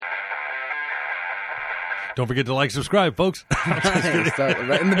Don't forget to like, subscribe, folks. Start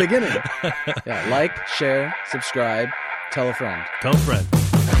right in the beginning. Yeah, like, share, subscribe, tell a friend. Tell a friend.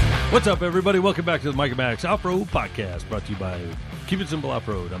 What's up, everybody? Welcome back to the Mike and Max Off-Road Podcast, brought to you by Keep It Simple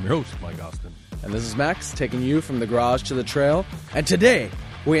Off-Road. I'm your host, Mike Austin. And this is Max, taking you from the garage to the trail. And today,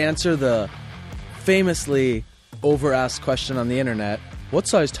 we answer the famously over-asked question on the internet, what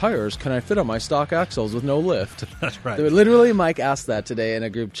size tires can I fit on my stock axles with no lift? That's right. Literally, Mike asked that today in a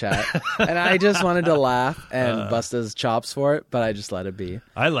group chat. And I just wanted to laugh and bust his chops for it, but I just let it be.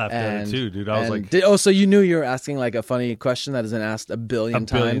 I laughed at it too, dude. I was like... so you knew you were asking like a funny question that has been asked a billion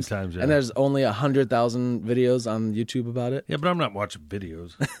times, yeah. And there's only 100,000 videos on YouTube about it? Yeah, but I'm not watching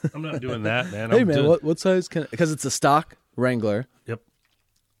videos. I'm not doing that, man. Hey, man, what size can... Because it's a stock Wrangler. Yep.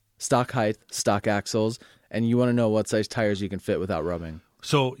 Stock height, stock axles, and you want to know what size tires you can fit without rubbing.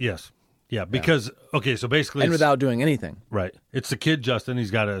 So, yes. Yeah, because, okay, so basically... And without doing anything. Right. It's the kid, Justin.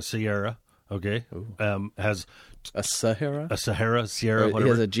 He's got a Sierra, okay? Has... A Sahara? A Sahara, Sierra, He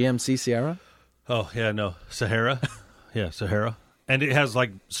whatever. has a GMC Sierra? Oh, yeah, no. Sahara. Yeah, Sahara. And it has,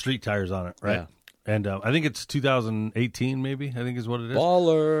 like, street tires on it, right? Yeah. And I think it's 2018, maybe, I think is what it is.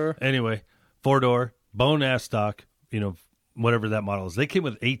 Baller. Anyway, four-door, bone-ass stock, whatever that model is. They came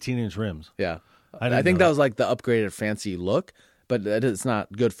with 18-inch rims. Yeah. I think that was like the upgraded fancy look, but it's not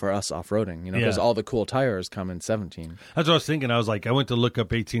good for us off-roading, because all the cool tires come in 17. That's what I was thinking. I was like, I went to look up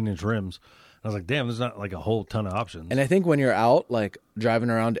 18-inch rims. I was like, damn, there's not like a whole ton of options. And I think when you're out, like driving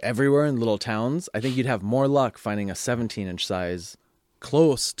around everywhere in little towns, I think you'd have more luck finding a 17-inch size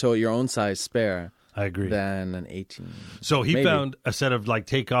close to your own size spare. I agree. Than an 18. So he Maybe. found a set of like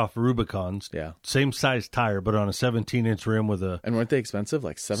takeoff Rubicons. Yeah. Same size tire, but on a 17-inch rim with a... And weren't they expensive?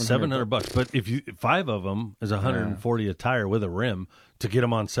 Like $700? $700. But if you 5 of them is $140 a tire with a rim to get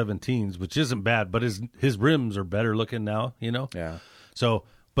them on 17s, which isn't bad, but his rims are better looking now, Yeah. So,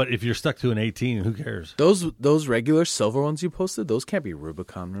 but if you're stuck to an 18, who cares? Those regular silver ones you posted, those can't be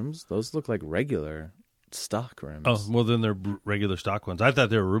Rubicon rims. Those look like regular stock rims. Oh, well, then they're regular stock ones. I thought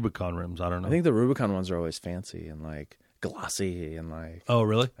they were Rubicon rims. I don't know. I think the Rubicon ones are always fancy and like glossy and like... Oh,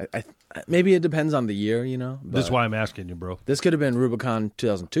 really? I maybe it depends on the year, That's why I'm asking you, bro. This could have been Rubicon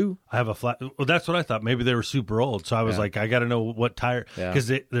 2002. I have a flat... Well, that's what I thought. Maybe they were super old. So I was like, I got to know what tire... Because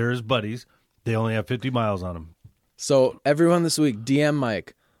they're his buddies. They only have 50 miles on them. So everyone this week, DM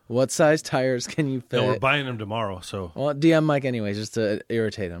Mike. What size tires can you fit? No, we're buying them tomorrow, so... Well, DM Mike anyways, just to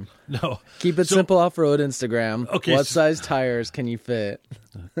irritate him. No. Keep it simple off-road Instagram. Okay. What size tires can you fit?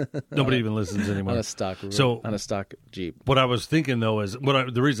 Nobody even listens anymore. On a stock Jeep. What I was thinking, though, is...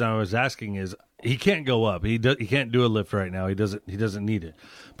 the reason I was asking is he can't go up. He can't do a lift right now. He doesn't need it.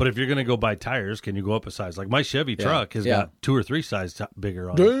 But if you're going to go buy tires, can you go up a size? Like my Chevy truck has got 2 or 3 sizes bigger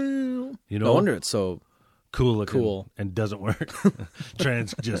on it. Damn. No wonder it's so... Cool and doesn't work.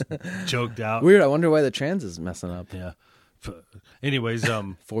 Trans just choked out. Weird. I wonder why the trans is messing up. Yeah. Anyways,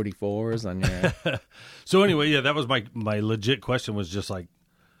 44s on your... So anyway, that was my legit question was just like,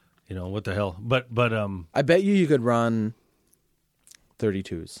 what the hell? But I bet you could run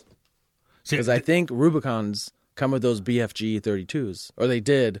 32s. Because I think Rubicons come with those BFG 32s, or they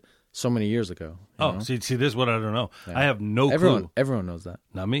did so many years ago. Oh, see, this is what I don't know. Yeah. I have no clue. Everyone knows that.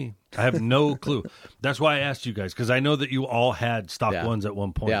 Not me. I have no clue. That's why I asked you guys, because I know that you all had stock ones at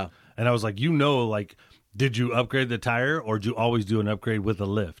one point. Yeah. And I was like, did you upgrade the tire, or did you always do an upgrade with a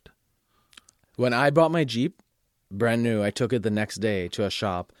lift? When I bought my Jeep, brand new, I took it the next day to a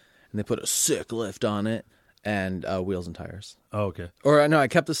shop, and they put a sick lift on it and wheels and tires. Oh, okay. Or no, I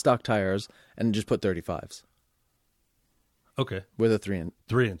kept the stock tires and just put 35s. Okay. With a 3-inch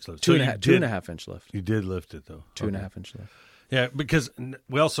lift. 2.5 inch lift. You did lift it, though. 2.5 inch lift. Yeah, because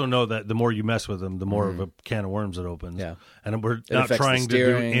we also know that the more you mess with them, the more of a can of worms it opens. Yeah. And we're not trying to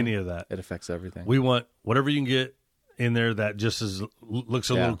do any of that. It affects everything. We want whatever you can get in there that just looks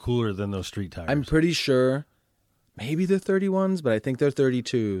a little cooler than those street tires. I'm pretty sure maybe they're 31s, but I think they're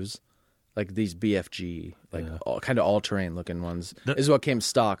 32s. Like these BFG, kind of all-terrain looking ones, is what came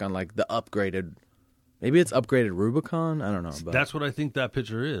stock on like the upgraded... Maybe it's upgraded Rubicon. I don't know. But that's what I think that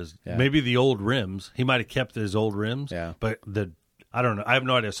picture is. Yeah. Maybe the old rims. He might have kept his old rims. Yeah. But I don't know. I have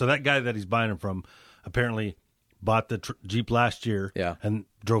no idea. So that guy that he's buying them from apparently bought the Jeep last year. Yeah. And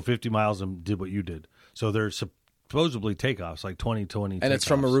drove 50 miles and did what you did. So they're supposedly takeoffs, like 2020. And it's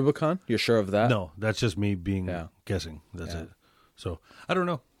from a Rubicon? You're sure of that? No, that's just me guessing. That's it. So I don't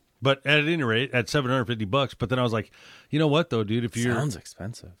know. But at any rate, at $750, but then I was like, you know what though, dude? Sounds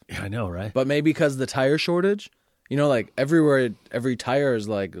expensive. Yeah, I know, right? But maybe because the tire shortage, like everywhere, every tire is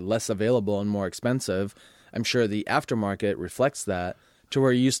like less available and more expensive. I'm sure the aftermarket reflects that to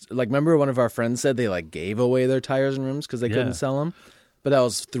where you used to, like, remember one of our friends said they like gave away their tires and rims because they couldn't sell them. But that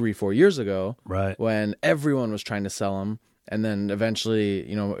was 3-4 years ago, Right. when everyone was trying to sell them. And then eventually,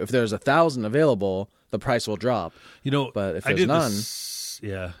 if there's 1,000 available, the price will drop. But if there's none,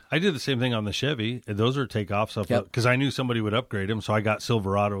 I did the same thing on the Chevy. Those are takeoffs because I knew somebody would upgrade them, so I got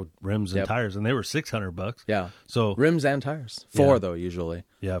Silverado rims and tires, and they were $600. Yeah. So rims and tires, 4 though usually.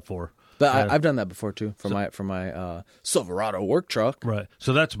 Yeah, 4. But I've done that before too for my Silverado work truck. Right.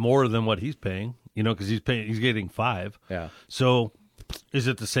 So that's more than what he's paying. Because he's getting 5. Yeah. So is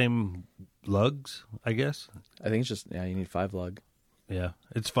it the same lugs? I guess. I think it's just you need 5 lug. Yeah,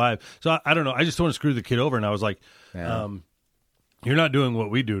 it's 5. So I don't know. I just don't want to screw the kid over, and I was like, you're not doing what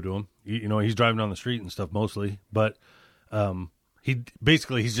we do to him. He's driving down the street and stuff mostly, but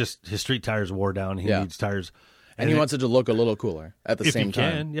he's just his street tires wore down. He needs tires, and he wants it to look a little cooler at the same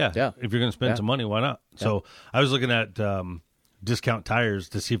time. If you can, if you're going to spend some money, why not? Yeah. So I was looking at discount tires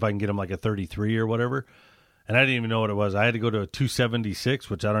to see if I can get him like a 33 or whatever, and I didn't even know what it was. I had to go to a 276,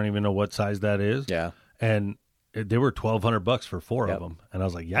 which I don't even know what size that is. Yeah, and they were $1,200 for 4 of them, and I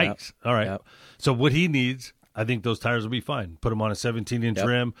was like, "Yikes!" All right, so what he needs, I think those tires will be fine. Put him on a 17-inch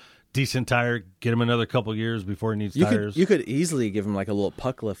rim, decent tire. Get him another couple years before he needs tires. You could easily give him like a little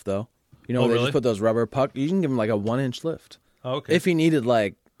puck lift, though. They really? just put those rubber puck. You can give him like a 1-inch lift. Oh, okay. If he needed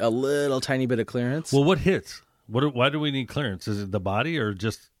like a little tiny bit of clearance. Well, what hits? Why do we need clearance? Is it the body or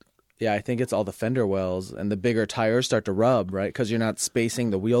just? Yeah, I think it's all the fender wells, and the bigger tires start to rub, right? Because you're not spacing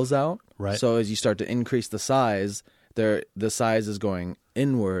the wheels out. Right. So as you start to increase the size, the size is going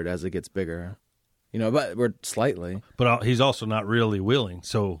inward as it gets bigger. But we're slightly. But he's also not really wheeling,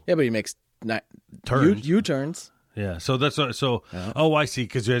 so. Yeah, but he makes turns. U-turns. Yeah, so that's so. Yeah. Oh, I see.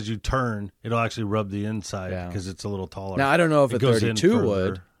 Because as you turn, it'll actually rub the inside because it's a little taller. Now I don't know if a 32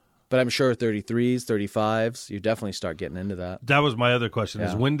 would. But I'm sure 33s, 35s, you definitely start getting into that. That was my other question: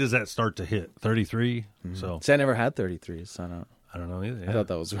 is when does that start to hit 33? Mm-hmm. So, see, I never had 33s. So I don't know either. Yeah. I thought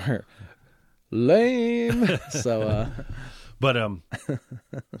that was lame. So, but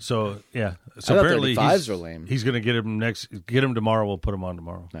so yeah. So I thought apparently 35s are lame. He's going to get him tomorrow. We'll put him on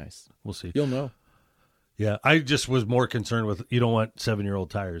tomorrow. Nice. We'll see. You'll know. Yeah, I just was more concerned with you don't want 7-year-old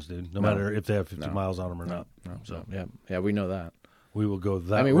tires, dude. No matter if they have 50 miles on them or not. So yeah, we know that. We will go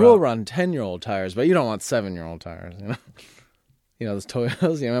that. We'll run 10-year-old tires, but you don't want 7-year-old tires. Those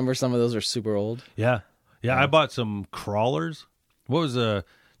Toyotas. You remember some of those are super old. Yeah. I bought some crawlers. What was the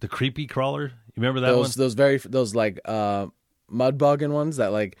creepy crawler? You remember that one? Those like mud bogging ones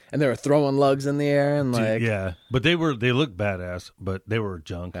that and they were throwing lugs in the air and but they looked badass, but they were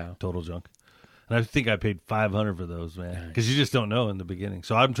junk, total junk. And I think I paid $500 for those, man, because you just don't know in the beginning.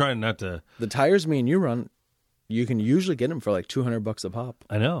 So I'm trying not to. The tires me and you run. You can usually get them for like $200 a pop.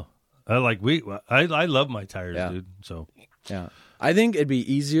 I know. I love my tires, dude. So yeah, I think it'd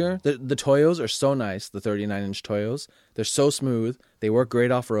be easier. The Toyos are so nice. The 39-inch Toyos, they're so smooth. They work great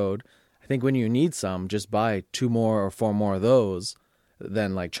off road. I think when you need some, just buy 2 more or 4 more of those,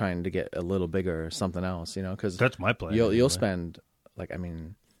 than like trying to get a little bigger or something else. Because that's my plan. You'll spend I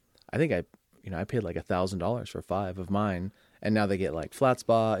think I paid like $1,000 for 5 of mine. And now they get like flat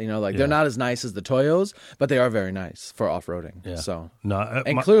spot, they're not as nice as the Toyos, but they are very nice for off-roading. Yeah. So,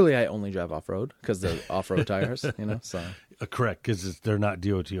 clearly I only drive off-road because they're off-road tires, so. Correct, because they're not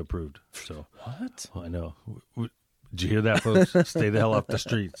DOT approved. So what? Well, I know. Did you hear that, folks? Stay the hell off the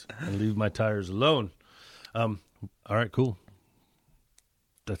streets and leave my tires alone. All right, cool.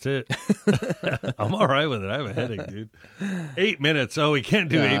 That's it. I'm all right with it. I have a headache, dude. 8 minutes. Oh, we can't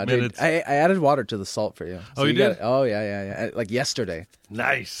do 8 minutes. I added water to the salt for you. So you did? Yeah. Like yesterday.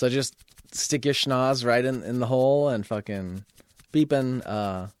 Nice. So just stick your schnoz right in the hole and fucking beeping.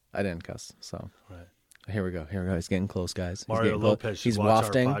 I didn't cuss. So right. Here we go. He's getting close, guys. Mario Lopez. He's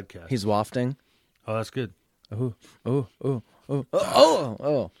wafting. Our podcast. He's wafting. Oh, that's good. Oh.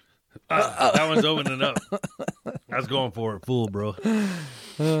 That one's opening up. I was going for it, full, bro.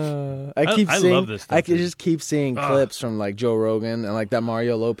 I love this stuff, I can just keep seeing clips from like Joe Rogan and like that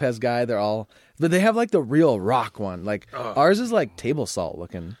Mario Lopez guy. They're all, but they have like the real rock one. Like ours is like table salt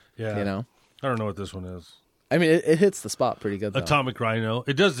looking. Yeah, I don't know what this one is. I mean, it hits the spot pretty good. Though. Atomic Rhino.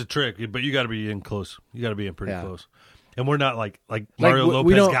 It does the trick, but you got to be in close. You got to be in pretty close. And we're not like Mario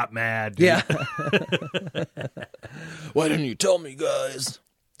Lopez got mad. Dude. Yeah. Why didn't you tell me, guys?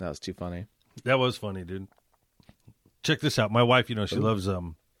 That was too funny. That was funny, dude. Check this out. My wife, she loves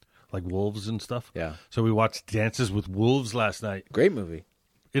like wolves and stuff. Yeah. So we watched Dances with Wolves last night. Great movie.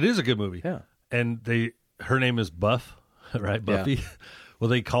 It is a good movie. Yeah. And her name is Buff, right? Buffy. Yeah. Well,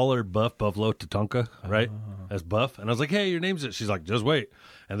 they call her Buffalo Tatanka, right? As Buff. And I was like, hey, your name's it. She's like, just wait.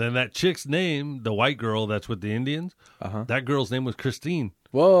 And then that chick's name, the white girl that's with the Indians, that girl's name was Christine.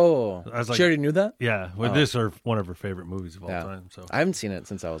 Whoa. I was like, she already knew that? Yeah. Well, this is one of her favorite movies of all time. So I haven't seen it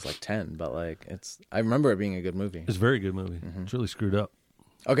since I was like 10, but like I remember it being a good movie. It's a very good movie. It's really screwed up.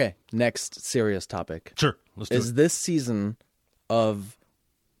 Okay, next serious topic. Sure. Let's do it. This season of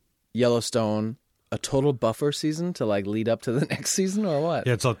Yellowstone a total buffer season to like lead up to the next season or what?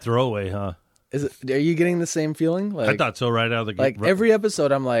 Yeah, it's a throwaway, huh? Is it? Are you getting the same feeling? Like, I thought so right out of the gate. Like every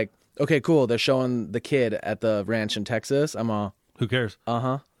episode, I'm like, okay, cool. They're showing the kid at the ranch in Texas. I'm all, who cares?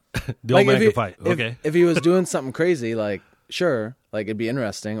 The old man can fight. Okay. If he was doing something crazy, like sure, like it'd be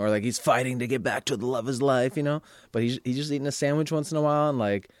interesting, or like he's fighting to get back to the love of his life, you know. But he's just eating a sandwich once in a while, and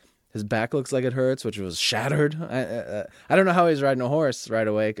like his back looks like it hurts, which was shattered. I don't know how he's riding a horse right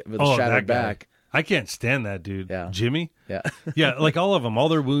away with a shattered back. I can't stand that dude. Yeah. Jimmy? Yeah. Yeah, like all of them, all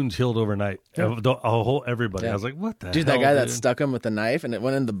their wounds healed overnight. Everybody. Yeah. I was like, what the hell? Dude, that guy that stuck him with the knife and it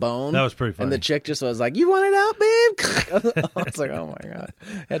went in the bone. That was pretty funny. And the chick just was like, you want it out, babe? I was like, oh my God.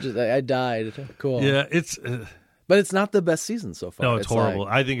 I died. Cool. Yeah, it's... but it's not the best season so far. No, it's horrible.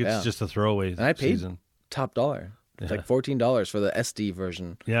 Like, I think it's just a throwaway and I paid season. Top dollar. It's like $14 for the SD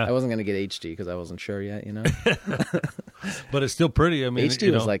version. Yeah. I wasn't going to get HD because I wasn't sure yet, you know? But it's still pretty. I mean,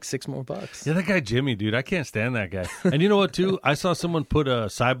 HD was like $6 more. Yeah, that guy Jimmy, dude, I can't stand that guy. And you know what, too? I saw someone put a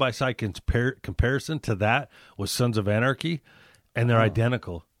side-by-side comparison to that with Sons of Anarchy, and they're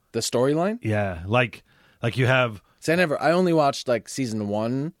identical. The storyline? Yeah, like you have... See, I only watched like season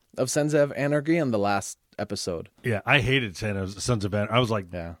 1 of Sons of Anarchy and the last episode. Yeah, I hated Sons of Anarchy. I was like,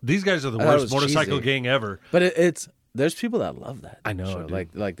 these guys are the worst motorcycle gang ever. But it's there's people that love that. I know, show.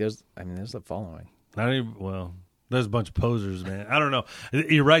 Like there's a following. There's a bunch of posers, man. I don't know.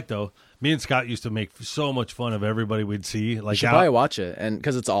 You're right though. Me and Scott used to make so much fun of everybody we'd see. Like, you should probably watch it, and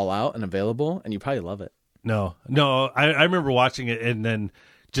because it's all out and available, and you probably love it. No. I remember watching it and then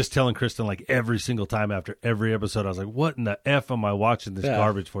just telling Kristen like every single time after every episode, I was like, "What in the f am I watching this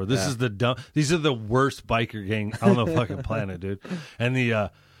garbage for? This is the dumb. These are the worst biker gang on the fucking planet, dude." And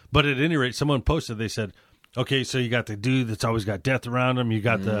but at any rate, someone posted. They said, "Okay, so you got the dude that's always got death around him. You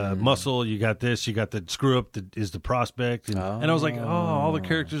got the muscle. You got this. You got the screw up that is the prospect." And I was like, "Oh, all the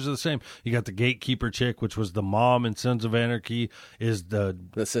characters are the same." You got the gatekeeper chick, which was the mom in Sons of Anarchy, is the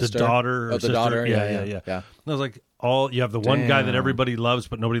sister, the daughter, the sister. daughter. Yeah. And I was like, you have the one guy that everybody loves,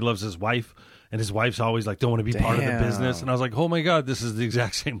 but nobody loves his wife, and his wife's always like, don't want to be part of the business. And I was like, oh my God, this is the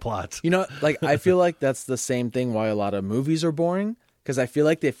exact same plot. You know, like I feel like that's the same thing why a lot of movies are boring, because I feel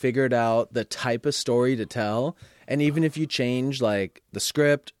like they figured out the type of story to tell, and even if you change like the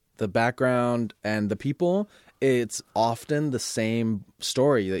script, the background, and the people, it's often the same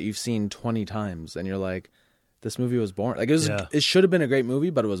story that you've seen 20 times, and you're like, this movie was boring. Like it should have been a great movie,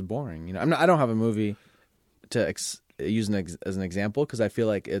 but it was boring. You know, I don't have a movie to use as an example, because I feel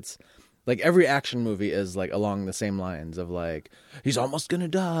like it's like every action movie is like along the same lines of like he's almost gonna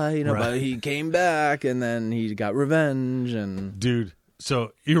die, you know, but he came back and then he got revenge. And dude,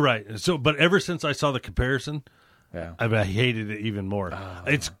 so you're right. So, but ever since I saw the comparison, I hated it even more.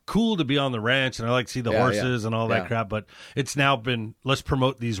 It's cool to be on the ranch, and I like to see the horses and all that crap. But it's now been, let's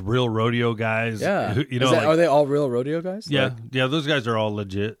promote these real rodeo guys. Yeah, who, you know, are they all real rodeo guys? Yeah, like, yeah, those guys are all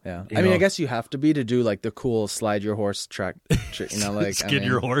legit. Yeah, I mean, I guess you have to be to do like the cool slide your horse track, you know, like skid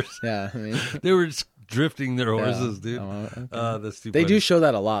your horse. Yeah, I mean, they were just drifting their horses, dude. That's too they funny. do show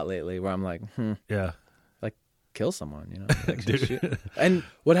that a lot lately, where I'm like, yeah. Like kill someone, you know. Like, and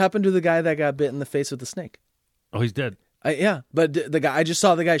what happened to the guy that got bit in the face with the snake? Oh, he's dead. But the guy, I just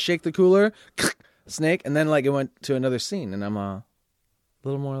saw the guy shake the cooler, snake, and then like it went to another scene, and I'm a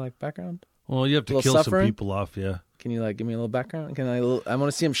little more like background. Well, you have to kill some people off, yeah. Can you like give me a little background? I want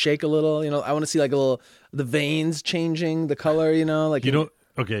to see him shake a little, you know. I want to see like the veins changing the color, you know, like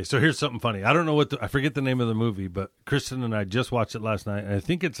Okay, so here's something funny. I don't know I forget the name of the movie, but Kristen and I just watched it last night, and I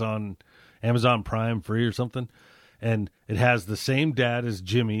think it's on Amazon Prime free or something. And it has the same dad as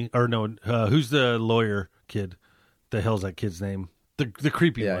Jimmy, or no, who's the lawyer kid? The hell's that kid's name? The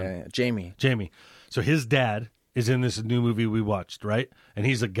creepy one. Yeah. Jamie. So his dad is in this new movie we watched, right? And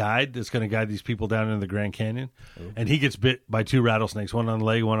he's a guide that's going to guide these people down into the Grand Canyon. And he gets bit by 2 rattlesnakes, one on the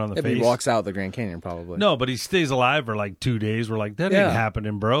leg, one on the face. He walks out the Grand Canyon, probably. No, but he stays alive for like 2 days. We're like, that ain't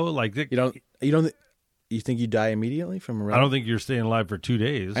happening, bro. Like, you think you die immediately from a rattle? I don't think you're staying alive for 2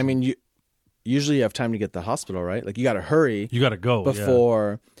 days. I mean, usually you have time to get to the hospital, right? Like you got to hurry. You got to go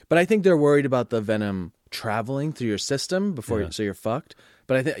before. Yeah. But I think they're worried about the venom traveling through your system before, so you're fucked.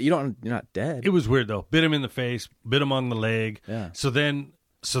 But I think you're not dead. It was weird though. Bit him in the face, bit him on the leg. Yeah. So then,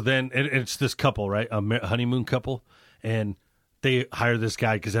 and it's this couple, right? A honeymoon couple, and they hire this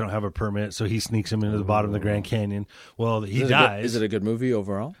guy because they don't have a permit, so he sneaks him into the bottom of the Grand Canyon. Well, he dies. Is it a good movie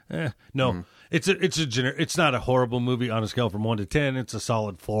overall? No. It's not a horrible movie on a scale from 1 to 10. It's a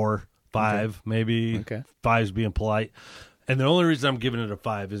solid 4, 5, maybe. Okay. 5's being polite. And the only reason I'm giving it a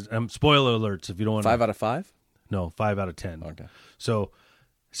 5 is spoiler alerts if you don't want 5 out of 5? No, 5 out of 10. Okay.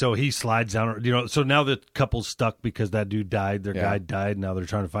 So he slides down, so now the couple's stuck because that dude died. Their guy died. Now they're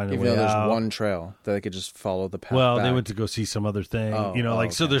trying to find a way out. Even though there's one trail that they could just follow the path Well, back. they went to go see some other thing.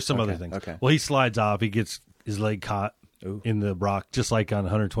 So there's some other things. Okay. Well, he slides off. He gets his leg caught in the rock, just like on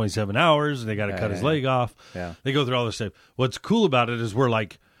 127 Hours. They got to cut his leg off. Yeah. They go through all this stuff. What's cool about it is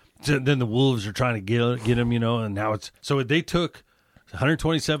then the wolves are trying to get him, and now so they took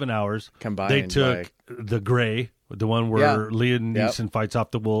 127 Hours. Combined, they took the Gray, the one where Liam Neeson fights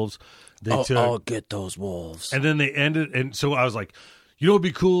off the wolves. I'll get those wolves. And then they ended, and so I was like, it'd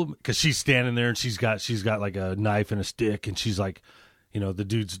be cool because she's standing there and she's got like a knife and a stick, and she's like, the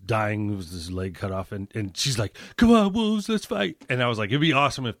dude's dying with his leg cut off, and she's like, "Come on, wolves, let's fight!" And I was like, it'd be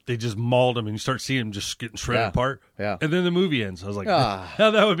awesome if they just mauled him and you start seeing him just getting shredded apart. Yeah. And then the movie ends. I was like,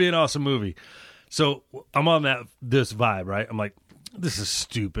 that would be an awesome movie. So I'm on this vibe, right? I'm like, this is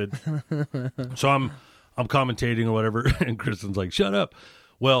stupid. So I'm commentating or whatever, and Kristen's like, "Shut up."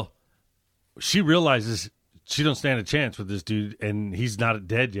 Well, she realizes she don't stand a chance with this dude, and he's not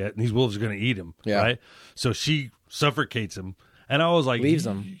dead yet, and these wolves are going to eat him, right? So she suffocates him, and I was like, leaves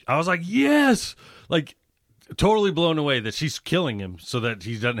him. I was like, yes, like totally blown away that she's killing him so that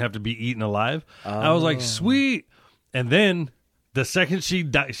he doesn't have to be eaten alive. I was like, sweet. And then the second as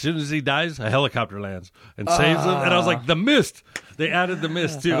soon as he dies, a helicopter lands and saves him, and I was like, the mist. They added the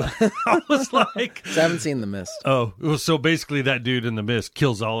mist too. I was like, I haven't seen The Mist. Oh, so basically that dude in the mist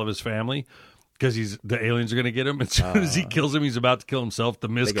kills all of his family because the aliens are going to get him. As soon as he kills him, he's about to kill himself. The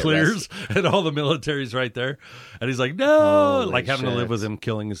mist clears and all the military's right there. And he's like, no, having to live with him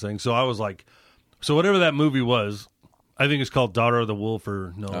killing his thing. So I was like, whatever that movie was, I think it's called Daughter of the Wolf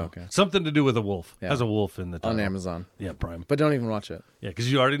something to do with a wolf. Yeah. Has a wolf in the title. On Amazon. Yeah, Prime. But don't even watch it. Yeah,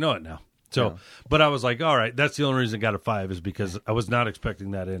 because you already know it now. So, but I was like, all right, that's the only reason I got a 5 is because I was not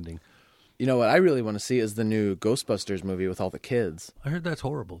expecting that ending. You know what I really want to see is the new Ghostbusters movie with all the kids. I heard that's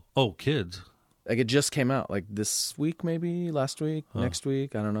horrible. Oh, kids. Like it just came out like this week, maybe last week, next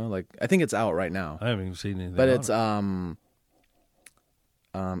week. I don't know. Like I think it's out right now. I haven't even seen anything. But it's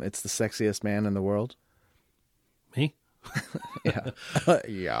it's the sexiest man in the world. Me? Yeah.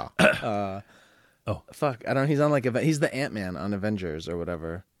 Yeah. Fuck. I don't know. He's on he's the Ant-Man on Avengers or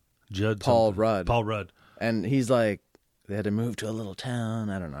whatever. Paul Rudd. Paul Rudd. And he's like, they had to move to a little town.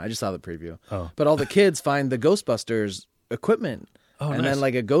 I don't know. I just saw the preview. Oh. But all the kids find the Ghostbusters equipment. Oh, and nice. then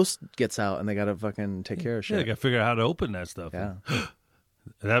like a ghost gets out and they got to fucking take care of shit. Yeah, they got to figure out how to open that stuff. Yeah.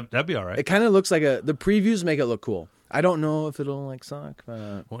 That'd be all right. It kind of looks like the previews make it look cool. I don't know if it'll like suck.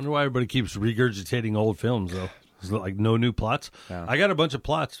 Wonder why everybody keeps regurgitating old films though. Is like no new plots? Yeah. I got a bunch of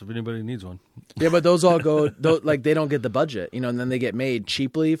plots if anybody needs one. Yeah, but those all go like they don't get the budget, and then they get made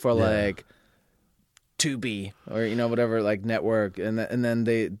cheaply for like Tubi or whatever like network, and then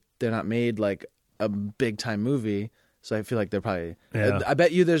they're not made like a big time movie. So I feel like they're probably. Yeah. I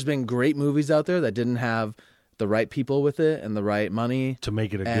bet you there's been great movies out there that didn't have the right people with it and the right money to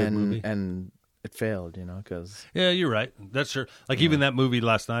make it a good movie, and it failed. Because you're right. That's true. Like even that movie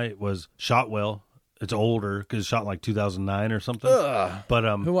last night was shot well. It's older because it's shot in like 2009 or something. Ugh. But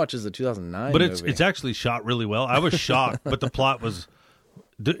who watches the 2009? But movie? it's actually shot really well. I was shocked, but the plot was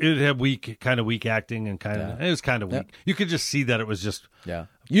it had weak acting and it was kind of weak. Yep. You could just see that it was just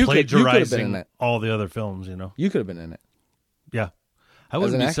you plagiarizing all the other films. You could have been in it. Yeah, I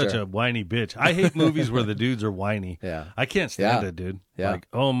wouldn't be such a whiny bitch. I hate movies where the dudes are whiny. Yeah, I can't stand it, dude. Yeah. Like,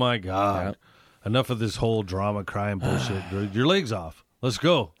 oh my god, enough of this whole drama, crime bullshit. Dude. Your leg's off. Let's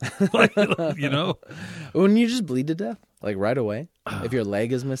go. Wouldn't you just bleed to death like right away if your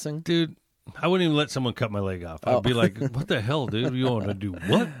leg is missing, dude? I wouldn't even let someone cut my leg off. I'd be like, "What the hell, dude? You want to do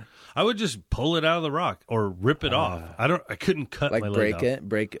what?" I would just pull it out of the rock or rip it off. I couldn't cut my leg off.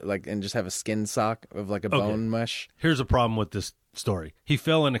 break it, and just have a skin sock of like a bone mesh. Here's a problem with this story. He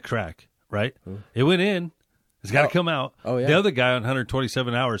fell in a crack. Right? It went in. It's got to come out. Oh, yeah. The other guy on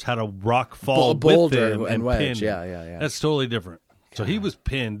 127 Hours had a rock fall boulder with him and wedge. pinned him. Yeah. That's totally different. So he was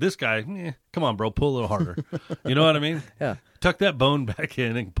pinned. This guy, come on, bro, pull a little harder. You know what I mean? Yeah. Tuck that bone back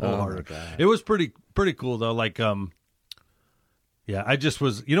in and pull harder. It was pretty cool though. Like, I just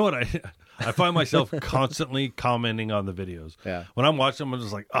was. You know what I find myself constantly commenting on the videos. Yeah. When I'm watching them, I'm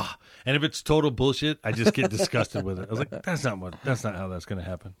just like, and if it's total bullshit, I just get disgusted with it. I was like, that's not how that's going to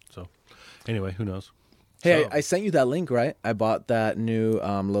happen. So, anyway, who knows? Hey, I sent you that link, right? I bought that new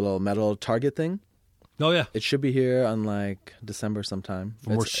little metal target thing. Oh yeah, It should be here on like December sometime. for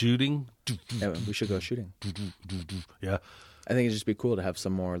more shooting. Yeah, we should go shooting. Yeah, I think it'd just be cool to have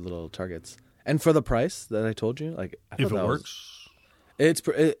some more little targets. And for the price that I told you, like I if thought it that works.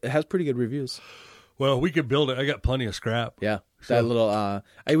 it has pretty good reviews. Well, we could build it. I got plenty of scrap. Yeah, So- that little.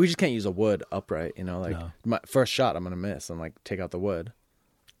 We just can't use a wood upright. You know, like No. my first shot, I'm gonna miss and like take out the wood.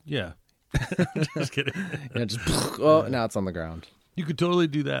 Yeah. Just kidding. And it just now it's on the ground. You could totally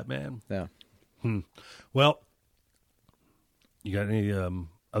do that, man. Yeah. Well, you got any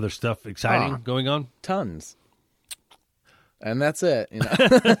other stuff exciting going on? Tons. And that's it. You know?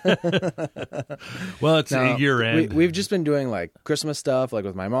 Well, it's No, a year end. We've just been doing like Christmas stuff, like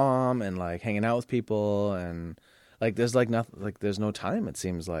with my mom, and like hanging out with people, and like there's like nothing, like there's no time. It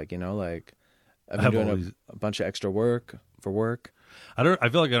seems like, you know, like I've been doing a bunch of extra work for work. I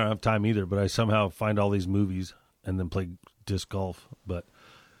feel like I don't have time either, but I somehow find all these movies and then play disc golf. But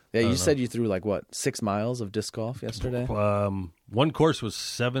Yeah, you said you threw like what 6 miles of disc golf yesterday. one course was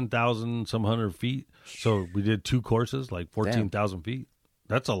 7,000 some hundred feet, so we did 2 courses, like 14,000 feet.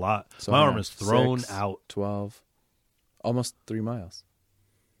 That's a lot. So my arm is thrown 6, out. 12, almost 3 miles.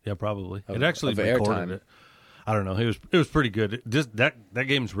 Yeah, probably. Of- It actually of air recorded time. it. I don't know. It was pretty good. That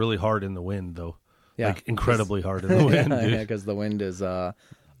game's really hard in the wind, though. Yeah, like incredibly hard in the wind, dude. yeah, because the wind is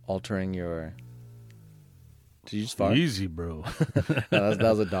altering your. Did you just fart? Easy, bro. No, that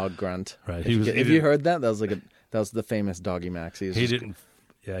was a dog grunt. Right. If you heard that, that was the famous Doggy Max. He didn't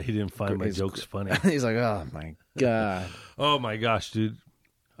find my jokes funny. He's like, oh my god. Oh my gosh, dude.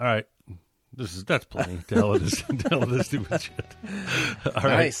 All right. That's plenty. Tell this stupid shit. All right.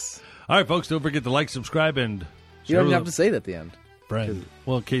 Nice. All right, folks, don't forget to like, subscribe, and You don't even have to say it at the end. friend.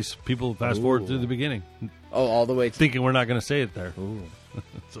 Well, in case people fast forward through the beginning, Oh, all the way to. thinking we're not going to say it there. Ooh,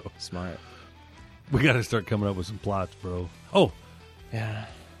 So smart. we got to start coming up with some plots, bro. Oh, Yeah.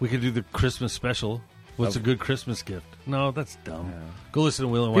 we could do the Christmas special. What's a good Christmas gift? No, that's dumb. Yeah. Go listen to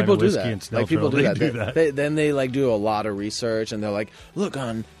Will and Wine People and do Whiskey that. and Snail Like people Trail. do They that. Then they like do a lot of research, and they're like, "Look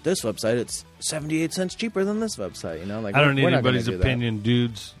on this website, it's 78 cents cheaper than this website." You know, like I don't need we're not gonna anybody's do that. opinion,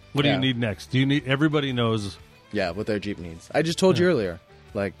 dudes. What do Yeah. you need next? Do you need? Everybody knows Yeah, what their Jeep needs. I just told you earlier.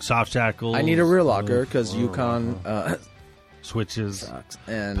 Like, soft shackles. I need a rear locker because Yukon switches, sucks.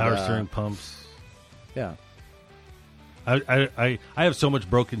 And power steering pumps. Yeah. I have so much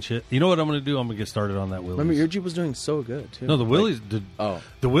broken shit. You know what I'm going to do? I'm going to get started on that Willys. Remember, your Jeep was doing so good too. No, the Willys. Oh.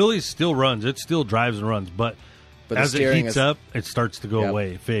 The Willys still runs. It still drives and runs, but But the as it steering heats is- up, it starts to go Yep.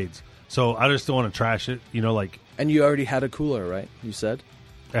 away. It fades. So I just don't want to trash it. You know, like And you already had a cooler, right? You said.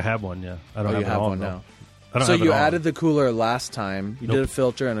 I have one. Yeah, I don't Oh, have you it have on, one though. now. I don't So have it you on. added the cooler last time. You did Nope. a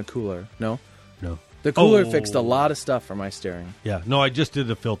filter and a cooler. No, no. the cooler Oh. fixed a lot of stuff for my steering. Yeah, no, I just did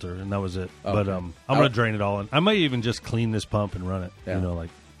the filter and that was it. Oh, But okay. I'm going to drain it all in. I might even just clean this pump and run it. Yeah. You know, like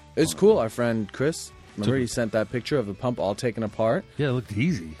It's cool. Our friend Chris, remember Took- he sent that picture of the pump all taken apart. yeah, it looked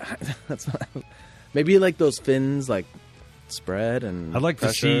easy. That's maybe like those fins like spread and. I'd like to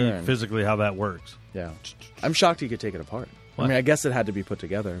pressure see and- physically how that works. Yeah, I'm shocked he could take it apart. What? I mean, I guess it had to be put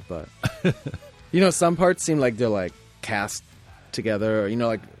together, but you know, some parts seem like they're like cast together. Or, you know,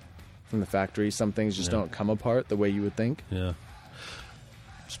 like from the factory, some things just don't come apart the way you would think. Yeah.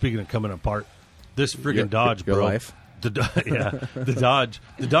 Speaking of coming apart, this friggin' Your- Dodge, your bro. life? The Dodge.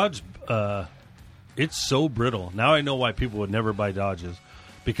 It's so brittle. Now I know why people would never buy Dodges,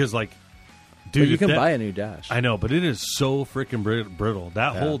 because like, dude, But you if can that- buy a new dash. I know, but it is so freaking brittle.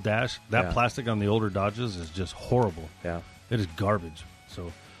 That Yeah. whole dash, that Yeah. plastic on the older Dodges is just horrible. Yeah. It is garbage.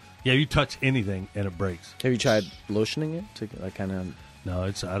 So, yeah, you touch anything and it breaks. Have you tried lotioning it to like kind of? No,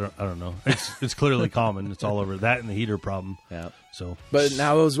 I don't know. It's clearly common. It's all over that and the heater problem. Yeah. So, But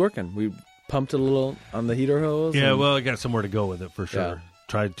now it was working. We pumped it a little on the heater hose. yeah, and well, I got somewhere to go with it for sure. Yeah.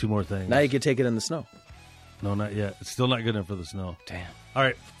 Tried 2 more things. now you can take it in the snow. No, not yet. It's still not good enough for the snow. Damn. All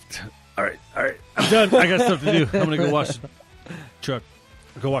right. I'm done. I got stuff to do. I'm going to go wash the truck.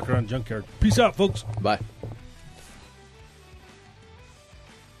 Go walk around junkyard. Peace out, folks. Bye.